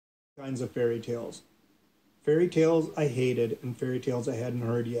Kinds of fairy tales. Fairy tales I hated and fairy tales I hadn't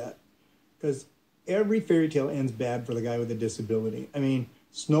heard yet. Because every fairy tale ends bad for the guy with a disability. I mean,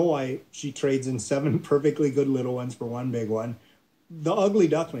 Snow White, she trades in 7 perfectly good little ones for one big one. The Ugly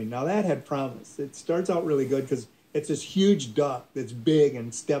Duckling, now that had promise. It starts out really good because it's this huge duck that's big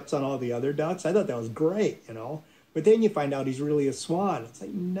and steps on all the other ducks. I thought that was great, you know. But then you find out he's really a swan. It's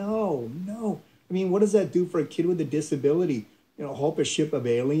like, no, no. I mean, what does that do for a kid with a disability? You know, hope a ship of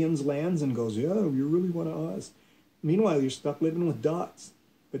aliens lands and goes, yeah, you're really one of us. Meanwhile, you're stuck living with ducks.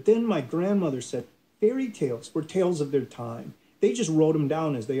 But then my grandmother said, fairy tales were tales of their time. They just wrote them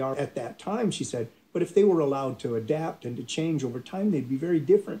down as they are at that time, she said. But if they were allowed to adapt and to change over time, they'd be very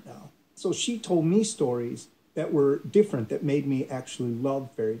different now. So she told me stories that were different, that made me actually love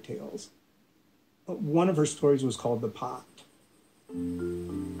fairy tales. One of her stories was called The Pot.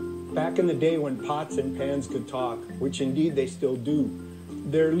 Back in the day when pots and pans could talk, which indeed they still do,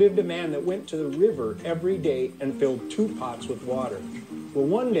 there lived a man that went to the river every day and filled 2 pots with water. Well,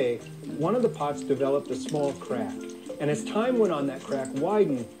 one day, one of the pots developed a small crack. And as time went on, that crack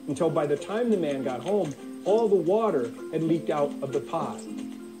widened until by the time the man got home, all the water had leaked out of the pot.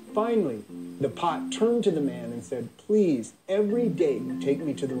 Finally, the pot turned to the man and said, please, every day you take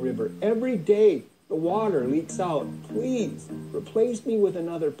me to the river. Every day the water leaks out. Please, replace me with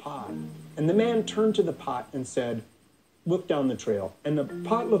another pot. And the man turned to the pot and said, look down the trail. And the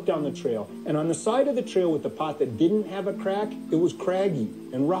pot looked down the trail. And on the side of the trail with the pot that didn't have a crack, it was craggy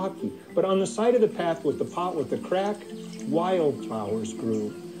and rocky. But on the side of the path with the pot with the crack, wildflowers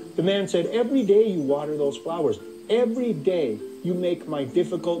grew. The man said, every day you water those flowers. Every day you make my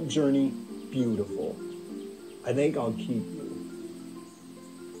difficult journey beautiful. I think I'll keep you.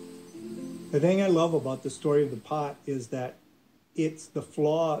 The thing I love about the story of the pot is that it's the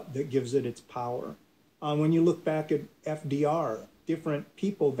flaw that gives it its power. When you look back at FDR, different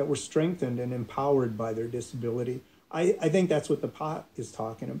people that were strengthened and empowered by their disability, I think that's what the pot is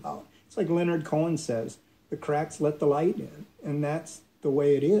talking about. It's like Leonard Cohen says, the cracks let the light in, and that's the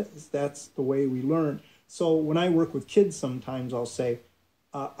way it is. That's the way we learn. So when I work with kids, sometimes I'll say,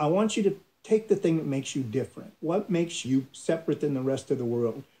 I want you to take the thing that makes you different. What makes you separate than the rest of the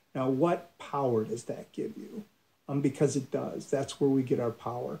world? Now, what power does that give you? Because it does. That's where we get our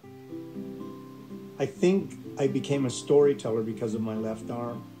power. I think I became a storyteller because of my left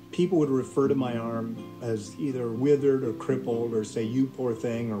arm. People would refer to my arm as either withered or crippled or say, you poor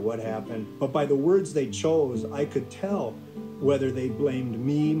thing, or what happened. But by the words they chose, I could tell whether they blamed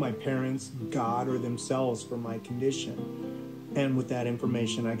me, my parents, God, or themselves for my condition. And with that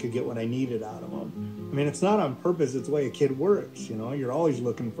information, I could get what I needed out of them. I mean, it's not on purpose. It's the way a kid works, you know? You're always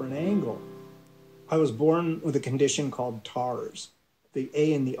looking for an angle. I was born with a condition called TARS. The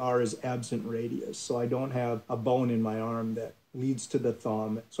A and the R is absent radius, so I don't have a bone in my arm that leads to the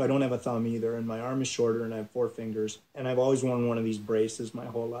thumb. So I don't have a thumb either, and my arm is shorter, and I have 4 fingers. And I've always worn one of these braces my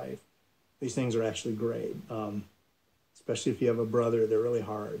whole life. These things are actually great, especially if you have a brother. They're really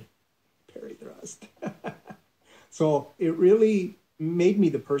hard. Parry thrust. So it really made me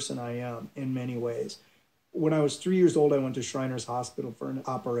the person I am in many ways. When I was 3 years old, I went to Shriners Hospital for an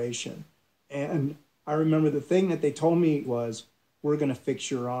operation. And I remember the thing that they told me was, we're going to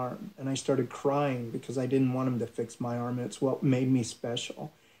fix your arm. And I started crying because I didn't want them to fix my arm. It's what made me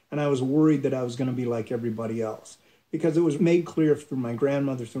special. And I was worried that I was going to be like everybody else, because it was made clear through my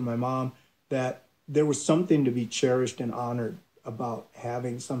grandmother, through my mom, that there was something to be cherished and honored about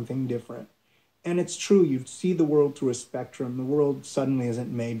having something different. And it's true. You see the world through a spectrum. The world suddenly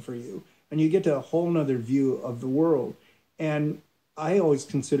isn't made for you. And you get to a whole nother view of the world. And I always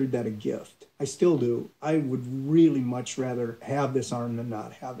considered that a gift. I still do. I would really much rather have this arm than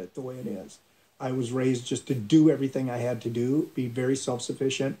not have it the way it is. I was raised just to do everything I had to do, be very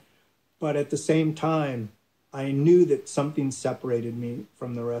self-sufficient. But at the same time, I knew that something separated me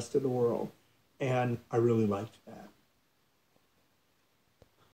from the rest of the world. And I really liked that.